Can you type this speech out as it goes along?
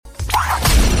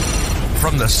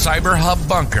From the Cyber Hub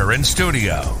bunker and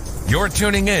studio, you're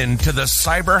tuning in to the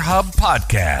Cyber Hub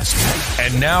podcast.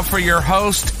 And now for your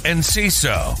host and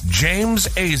CISO, James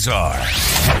Azar.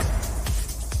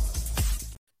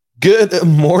 Good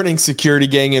morning, security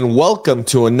gang, and welcome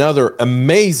to another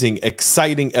amazing,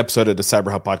 exciting episode of the Cyber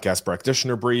Hub Podcast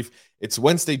Practitioner Brief. It's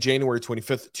Wednesday, January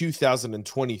 25th,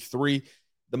 2023.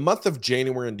 The month of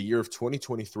January in the year of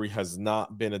 2023 has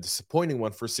not been a disappointing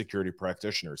one for security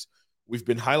practitioners. We've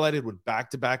been highlighted with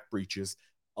back-to-back breaches.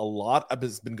 A lot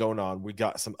has been going on. We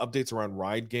got some updates around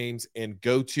Riot Games and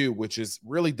GoTo, which is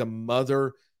really the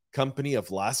mother company of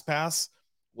LastPass.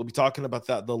 We'll be talking about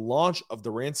that. The launch of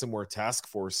the Ransomware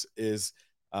Taskforce is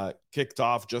kicked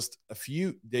off just a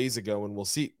few days ago, and we'll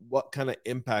see what kind of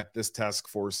impact this task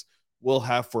force will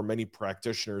have for many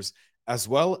practitioners, as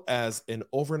well as an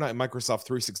overnight Microsoft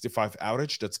 365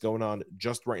 outage that's going on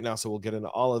just right now. So we'll get into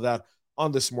all of that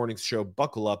on this morning's show.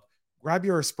 Buckle up, grab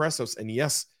your espressos, and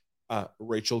yes,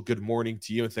 Rachel, good morning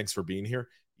to you, and thanks for being here.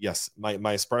 Yes, my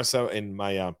espresso and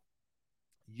my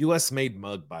US-made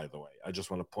mug, by the way. I just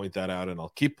want to point that out, and I'll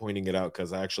keep pointing it out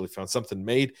because I actually found something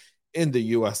made in the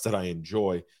US that I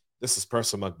enjoy. This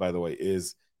espresso mug, by the way,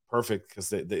 is perfect because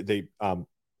they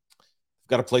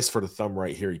got a place for the thumb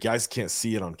right here. You guys can't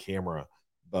see it on camera,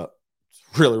 but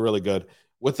it's really, really good.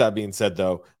 With that being said,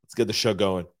 though, let's get the show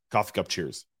going. Coffee cup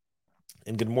cheers.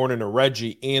 And good morning to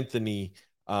Reggie, Anthony.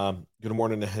 Good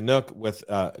morning to Hanuk with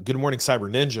good morning,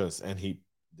 Cyber Ninjas. And he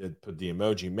did put the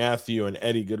emoji. Matthew and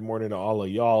Eddie, good morning to all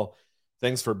of y'all.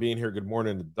 Thanks for being here. Good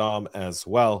morning to Dom as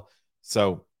well.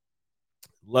 So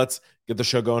let's get the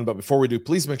show going. But before we do,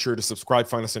 please make sure to subscribe.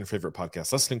 Find us on your favorite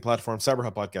podcast listening platform,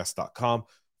 cyberhubpodcast.com,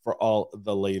 for all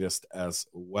the latest as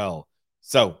well.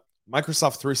 So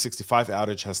Microsoft 365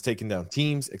 outage has taken down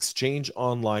Teams, Exchange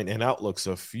Online, and Outlook.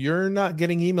 So if you're not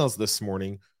getting emails this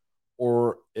morning,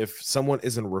 or if someone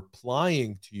isn't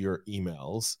replying to your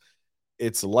emails,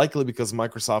 it's likely because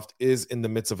Microsoft is in the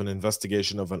midst of an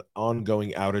investigation of an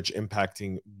ongoing outage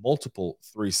impacting multiple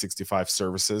 365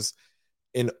 services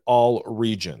in all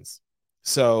regions.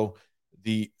 So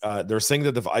they're saying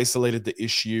that they've isolated the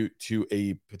issue to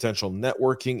a potential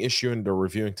networking issue, and they're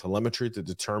reviewing telemetry to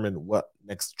determine what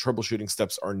next troubleshooting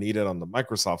steps are needed on the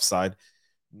Microsoft side.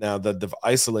 Now that they've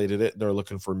isolated it, they're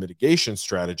looking for mitigation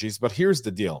strategies. But here's the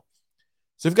deal.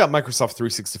 So you've got Microsoft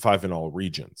 365 in all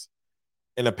regions.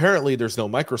 And apparently there's no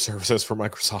microservices for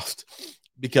Microsoft,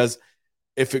 because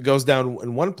if it goes down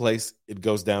in one place, it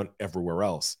goes down everywhere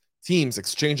else. Teams,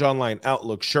 Exchange Online,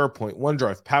 Outlook, SharePoint,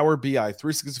 OneDrive, Power BI,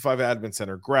 365 Admin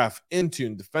Center, Graph,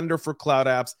 Intune, Defender for Cloud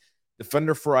Apps,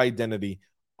 Defender for Identity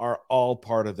are all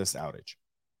part of this outage.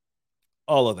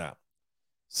 All of that.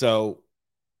 So,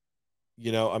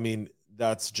 I mean,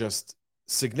 that's just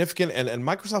significant. And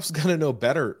Microsoft's going to know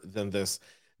better than this.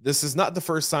 This is not the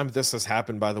first time this has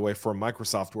happened, by the way, for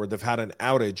Microsoft, where they've had an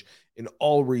outage in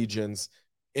all regions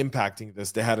impacting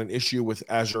this. They had an issue with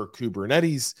Azure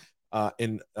Kubernetes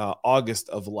in August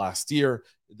of last year.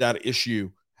 That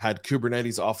issue had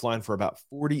Kubernetes offline for about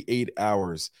 48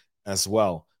 hours as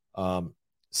well.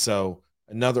 So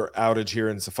another outage here,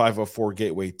 and it's a 504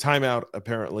 gateway timeout,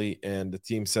 apparently. And the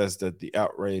team says that the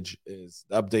outrage is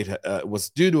the update was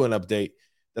due to an update.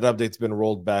 That update's been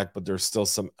rolled back, but there's still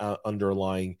some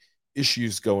underlying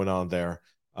issues going on there.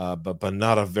 But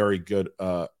not a very good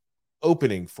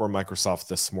opening for Microsoft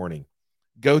this morning.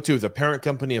 GoTo, the parent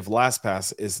company of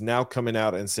LastPass, is now coming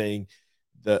out and saying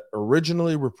the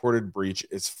originally reported breach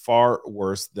is far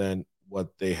worse than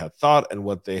what they had thought and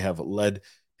what they have led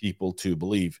people to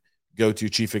believe. GoTo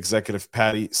Chief Executive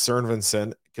Patty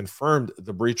Servenson confirmed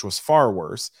the breach was far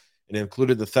worse and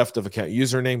included the theft of account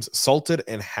usernames, salted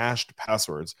and hashed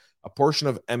passwords, a portion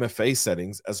of MFA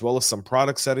settings, as well as some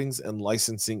product settings and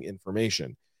licensing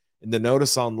information. In the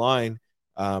notice online,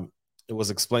 it was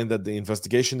explained that the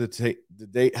investigation to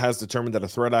date has determined that a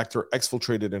threat actor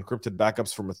exfiltrated encrypted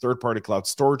backups from a third-party cloud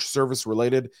storage service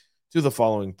related to the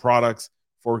following products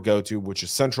for GoTo, which is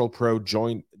Central Pro,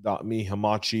 Join.me,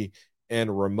 Hamachi,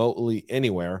 and Remotely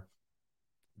Anywhere.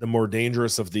 The more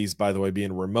dangerous of these, by the way,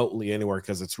 being Remotely Anywhere,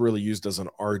 because it's really used as an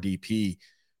RDP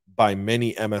by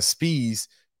many MSPs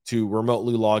to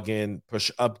remotely log in, push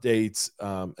updates,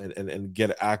 and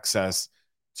get access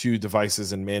to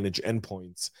devices and manage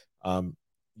endpoints.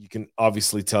 You can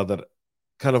obviously tell that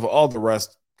kind of all the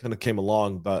rest kind of came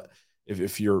along, but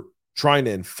if you're trying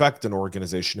to infect an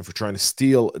organization, if you're trying to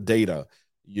steal data,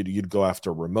 you'd go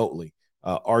after Remotely.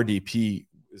 RDP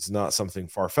is not something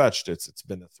far-fetched. It's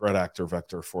been a threat actor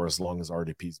vector for as long as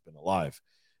RDP's been alive.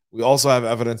 We also have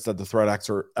evidence that the threat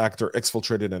actor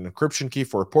exfiltrated an encryption key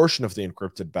for a portion of the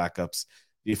encrypted backups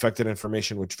The affected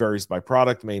information, which varies by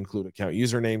product, may include account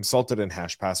username, salted and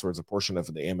hash passwords, a portion of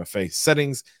the MFA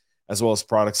settings, as well as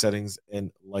product settings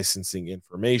and licensing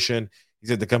information. He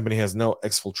said the company has no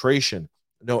evidence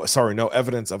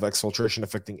of exfiltration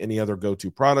affecting any other GoTo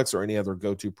products or any other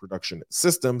GoTo production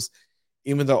systems.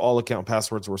 Even though all account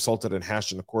passwords were salted and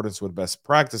hashed in accordance with best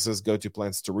practices, GoTo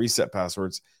plans to reset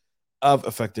passwords of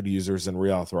affected users and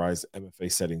reauthorize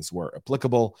MFA settings where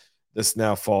applicable. This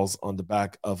now falls on the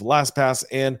back of LastPass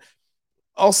and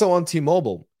also on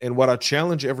T-Mobile. And what I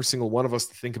challenge every single one of us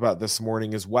to think about this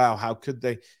morning is, wow, how could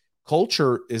they?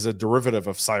 Culture is a derivative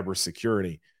of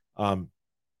cybersecurity.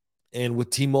 And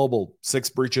with T-Mobile, 6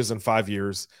 breaches in 5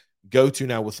 years, GoTo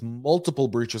now with multiple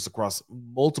breaches across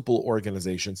multiple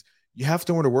organizations, you have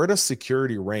to wonder, where does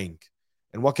security rank?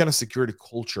 And what kind of security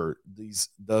culture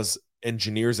does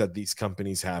engineers at these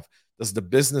companies have? Does the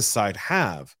business side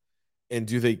have? And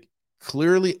do they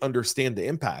clearly understand the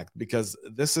impact? Because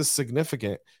this is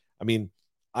significant. I mean,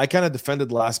 I kind of defended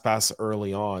LastPass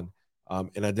early on,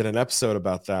 and I did an episode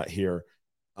about that here.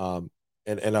 And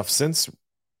I've since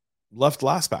left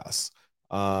LastPass,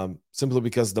 simply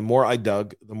because the more I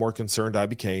dug, the more concerned I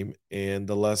became, and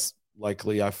the less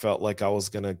likely I felt like I was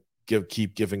going to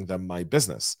keep giving them my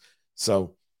business.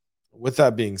 So with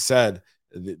that being said,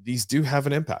 these do have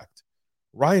an impact.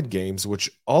 Riot Games, which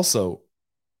also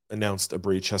announced a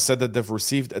breach, has said that they've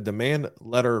received a demand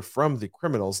letter from the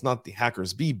criminals, not the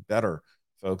hackers. Be better,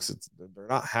 folks. They're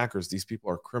not hackers. These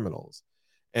people are criminals,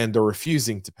 and they're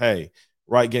refusing to pay.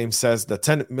 Riot Games says the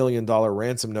 $10 million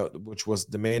ransom note, which was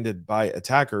demanded by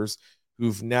attackers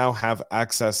who've now have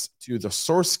access to the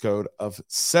source code of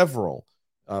several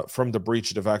from the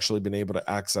breach, they've actually been able to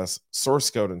access source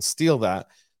code and steal that.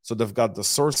 So they've got the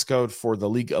source code for the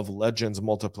League of Legends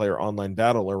multiplayer online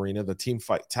battle arena, the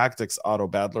Teamfight Tactics auto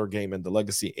battler game, and the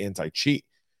Legacy anti-cheat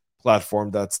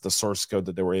platform. That's the source code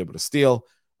that they were able to steal.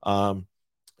 And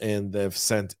they've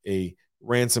sent a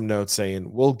ransom note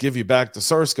saying, we'll give you back the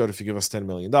source code if you give us $10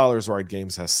 million. Riot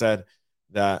Games has said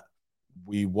that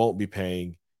we won't be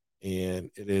paying, and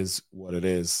it is what it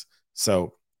is.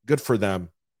 So good for them.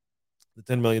 The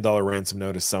 $10 million ransom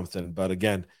note is something, but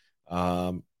again,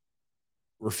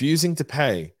 refusing to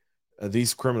pay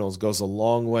these criminals goes a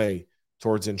long way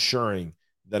towards ensuring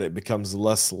that it becomes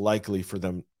less likely for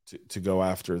them to go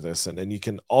after this. And then you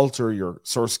can alter your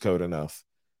source code enough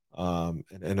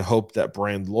and hope that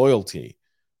brand loyalty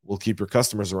will keep your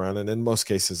customers around. And in most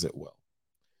cases, it will.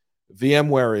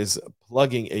 VMware is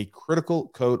plugging a critical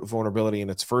code vulnerability in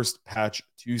its first patch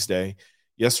Tuesday.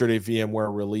 Yesterday,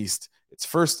 VMware released its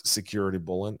first security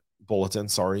bulletin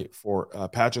for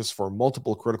patches for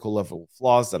multiple critical level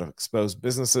flaws that have exposed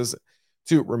businesses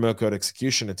to remote code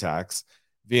execution attacks.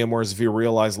 VMware's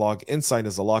vRealize Log Insight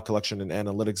is a log collection and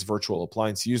analytics virtual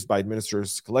appliance used by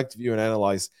administrators to collect, view, and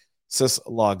analyze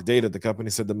syslog data. The company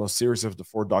said the most serious of the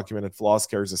 4 documented flaws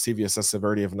carries a CVSS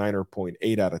severity of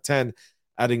 9.8 out of 10,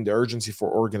 adding the urgency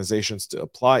for organizations to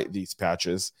apply these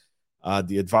patches.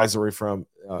 The advisory from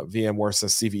VMware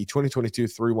says CVE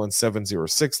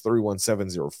 2022-31706,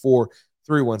 31704,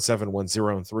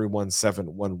 31710, and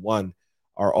 31711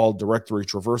 are all directory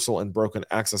traversal and broken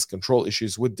access control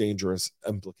issues with dangerous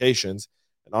implications.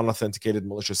 An unauthenticated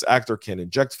malicious actor can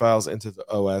inject files into the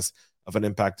OS of an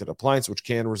impacted appliance, which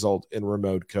can result in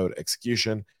remote code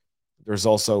execution. There's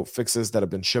also fixes that have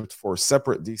been shipped for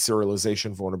separate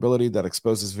deserialization vulnerability that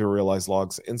exposes vRealize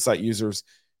Logs Insight users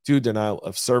to denial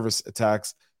of service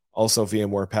attacks. Also,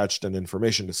 VMware patched an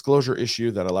information disclosure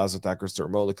issue that allows attackers to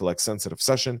remotely collect sensitive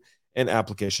session and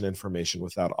application information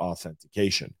without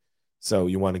authentication. So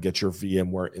you want to get your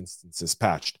VMware instances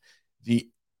patched. The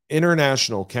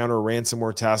International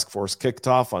Counter-Ransomware Taskforce kicked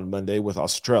off on Monday with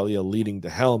Australia leading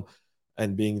the helm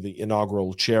and being the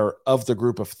inaugural chair of the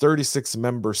group of 36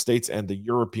 member states and the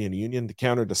European Union to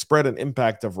counter the spread and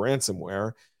impact of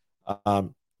ransomware.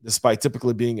 Despite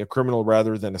typically being a criminal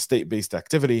rather than a state-based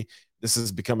activity, this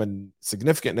has become a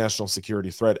significant national security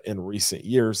threat in recent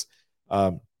years.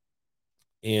 And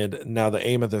now the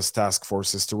aim of this task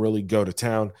force is to really go to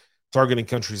town, targeting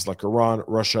countries like Iran,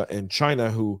 Russia, and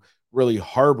China, who really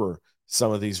harbor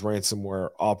some of these ransomware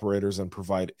operators and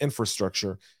provide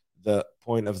infrastructure. The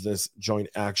point of this joint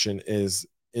action is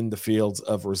in the fields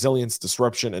of resilience,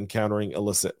 disruption, and countering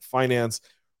illicit finance.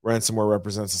 Ransomware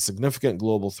represents a significant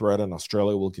global threat, and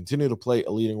Australia will continue to play a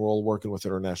leading role working with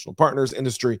international partners,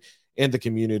 industry, and the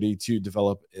community to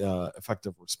develop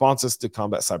effective responses to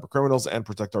combat cyber criminals and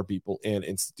protect our people and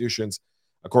institutions.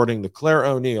 According to Claire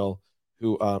O'Neill,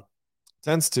 who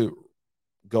tends to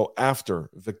go after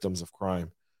victims of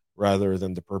crime rather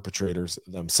than the perpetrators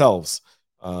themselves.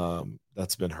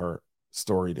 That's been her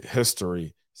storied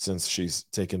history since she's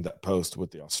taken that post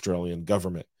with the Australian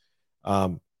government.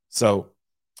 So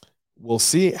we'll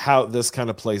see how this kind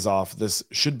of plays off. This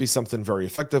should be something very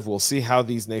effective. We'll see how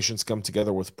these nations come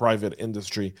together with private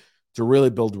industry to really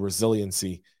build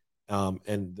resiliency.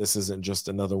 And this isn't just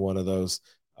another one of those,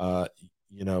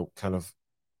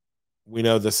 we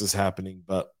know this is happening,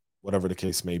 but whatever the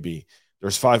case may be.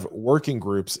 There's 5 working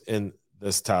groups in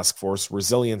this task force: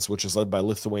 resilience, which is led by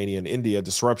Lithuania and India;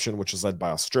 disruption, which is led by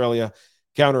Australia;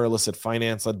 counter illicit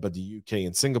finance, led by the UK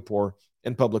and Singapore;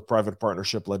 and public-private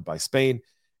partnership, led by Spain;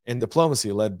 and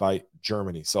diplomacy, led by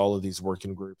Germany. So all of these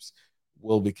working groups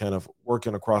will be kind of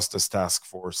working across this task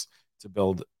force to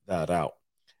build that out.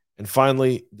 And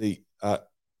finally, the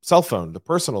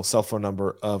personal cell phone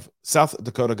number of South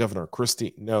Dakota Governor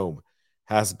Kristi Noem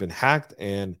has been hacked,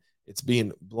 and it's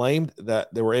being blamed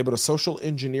that they were able to social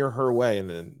engineer her way.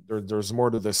 And there's more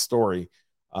to this story,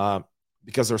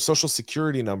 because her social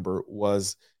security number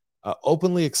was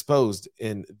openly exposed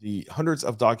in the hundreds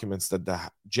of documents that the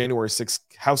January 6th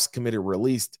House Committee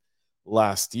released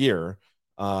last year.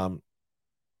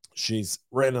 She's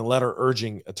written a letter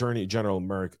urging Attorney General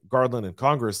Merrick Garland and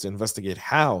Congress to investigate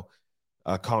how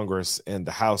Congress and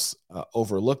the House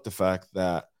overlooked the fact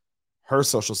that her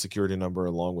social security number,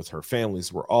 along with her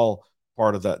family's, were all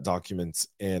part of that document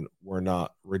and were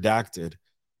not redacted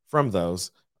from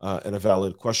those. And a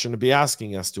valid question to be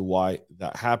asking as to why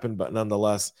that happened. But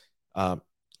nonetheless,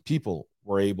 people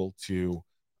were able to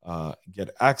get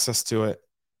access to it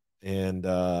and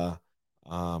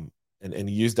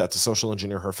use that to social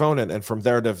engineer her phone. And from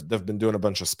there, they've been doing a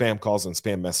bunch of spam calls and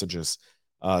spam messages.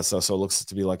 So it looks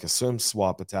to be like a SIM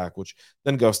swap attack, which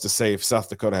then goes to say, if South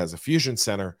Dakota has a fusion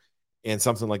center and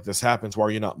something like this happens, why are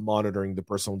you not monitoring the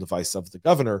personal device of the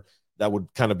governor? That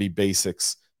would kind of be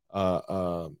basics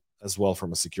as well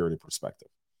from a security perspective.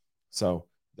 So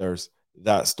there's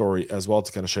that story as well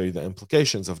to kind of show you the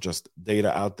implications of just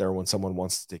data out there. When someone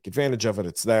wants to take advantage of it,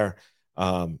 it's there.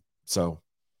 So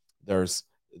there's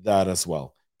that as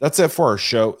well. That's it for our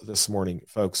show this morning,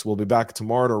 folks. We'll be back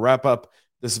tomorrow to wrap up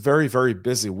this very, very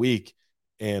busy week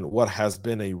and what has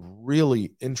been a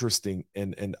really interesting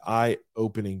and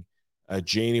eye-opening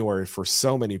January for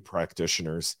so many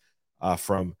practitioners,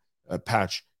 from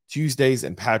Patch Tuesdays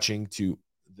and patching to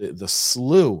the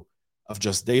slew of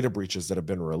just data breaches that have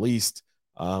been released.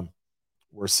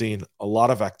 We're seeing a lot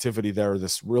of activity there.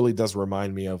 This really does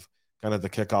remind me of kind of the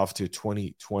kickoff to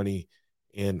 2020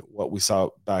 and what we saw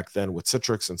back then with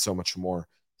Citrix and so much more.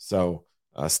 So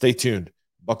stay tuned,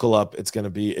 buckle up. It's going to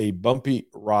be a bumpy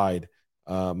ride,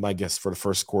 my guess, for the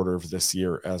first quarter of this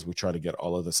year as we try to get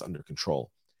all of this under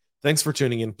control. Thanks for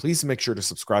tuning in. Please make sure to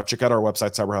subscribe. Check out our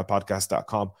website,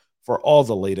 cyberhubpodcast.com, for all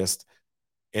the latest.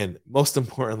 And most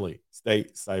importantly, stay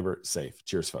cyber safe.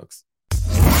 Cheers, folks.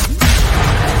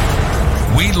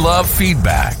 We love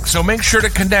feedback, so make sure to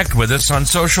connect with us on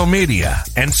social media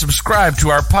and subscribe to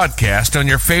our podcast on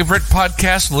your favorite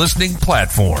podcast listening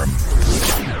platform.